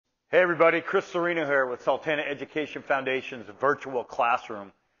Hey everybody, Chris Serino here with Sultana Education Foundation's virtual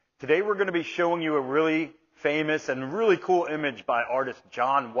classroom. Today we're going to be showing you a really famous and really cool image by artist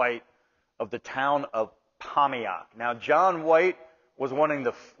John White of the town of Pomeiock. Now John White was one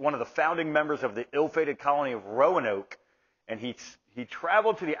of the founding members of the ill-fated colony of Roanoke, and he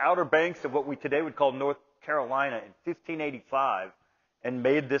traveled to the outer banks of what we today would call North Carolina in 1585 and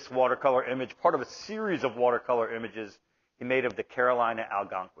made this watercolor image, part of a series of watercolor images he made of the Carolina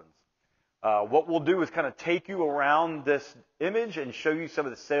Algonquins. What we'll do is kind of take you around this image and show you some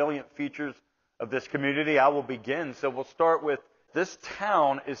of the salient features of this community. I will begin. So we'll start with this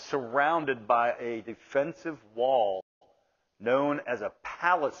town is surrounded by a defensive wall known as a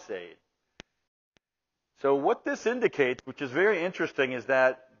palisade. So what this indicates, which is very interesting, is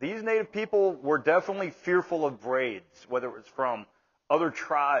that these native people were definitely fearful of raids, whether it was from other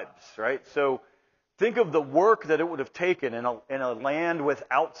tribes, right? So think of the work that it would have taken in a land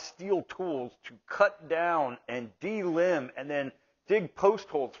without steel tools to cut down and delimb and then dig post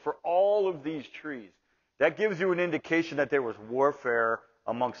holes for all of these trees. That gives you an indication that there was warfare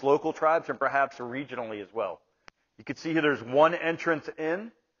amongst local tribes and perhaps regionally as well. You can see here there's one entrance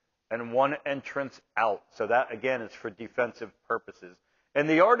in and one entrance out. So that, again, is for defensive purposes. And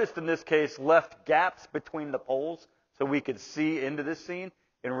the artist in this case left gaps between the poles so we could see into this scene.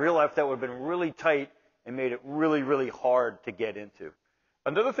 In real life, that would have been really tight and made it really, really hard to get into.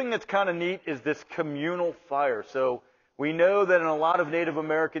 Another thing that's kind of neat is this communal fire. So we know that in a lot of Native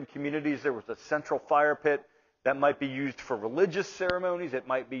American communities, there was a central fire pit that might be used for religious ceremonies. It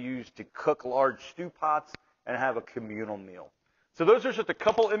might be used to cook large stew pots and have a communal meal. So those are just a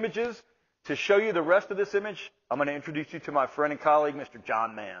couple images. To show you the rest of this image, I'm going to introduce you to my friend and colleague, Mr.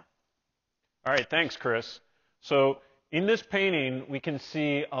 John Mann. All right, thanks, Chris. So in this painting, we can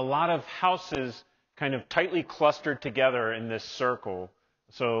see a lot of houses kind of tightly clustered together in this circle.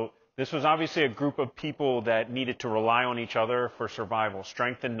 So this was obviously a group of people that needed to rely on each other for survival,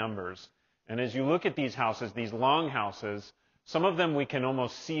 strength in numbers. And as you look at these houses, these long houses, some of them we can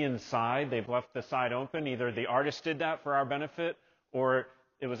almost see inside. They've left the side open. Either the artist did that for our benefit, or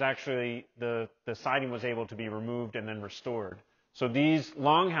it was actually the siding was able to be removed and then restored. So these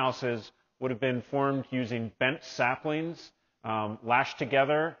long houses would have been formed using bent saplings, lashed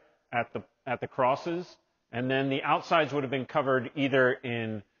together at the crosses, and then the outsides would have been covered either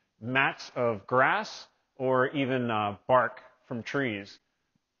in mats of grass or even bark from trees.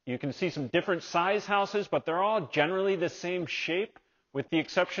 You can see some different size houses, but they're all generally the same shape, with the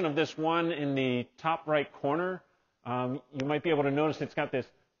exception of this one in the top right corner. You might be able to notice it's got this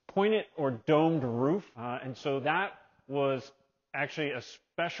pointed or domed roof, and so that was actually a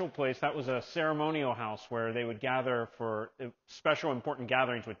special place. That was a ceremonial house where they would gather for special important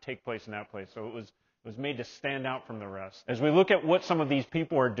gatherings would take place in that place. So it was made to stand out from the rest. As we look at what some of these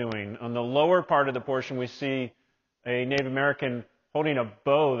people are doing, on the lower part of the portion we see a Native American holding a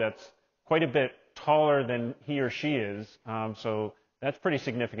bow that's quite a bit taller than he or she is. So that's pretty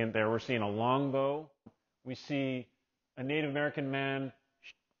significant there. We're seeing a long bow. We see a Native American man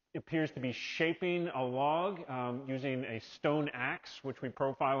appears to be shaping a log using a stone axe, which we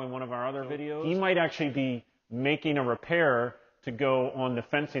profile in one of our other videos. He might actually be making a repair to go on the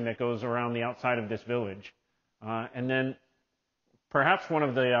fencing that goes around the outside of this village. And then perhaps one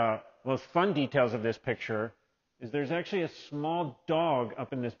of the most fun details of this picture is there's actually a small dog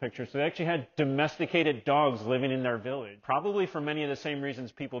up in this picture. So they actually had domesticated dogs living in their village, probably for many of the same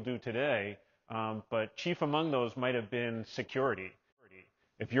reasons people do today, but chief among those might have been security.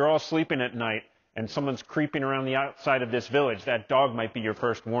 If you're all sleeping at night and someone's creeping around the outside of this village, that dog might be your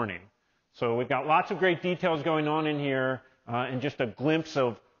first warning. So we've got lots of great details going on in here, and just a glimpse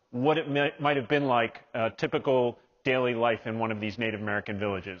of what it might have been like a typical daily life in one of these Native American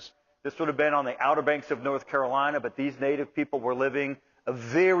villages. This would have been on the outer banks of North Carolina, but these native people were living a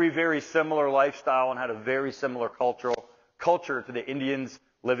very, very similar lifestyle and had a very similar culture to the Indians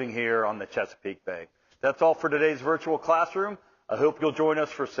living here on the Chesapeake Bay. That's all for today's virtual classroom. I hope you'll join us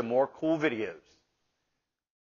for some more cool videos.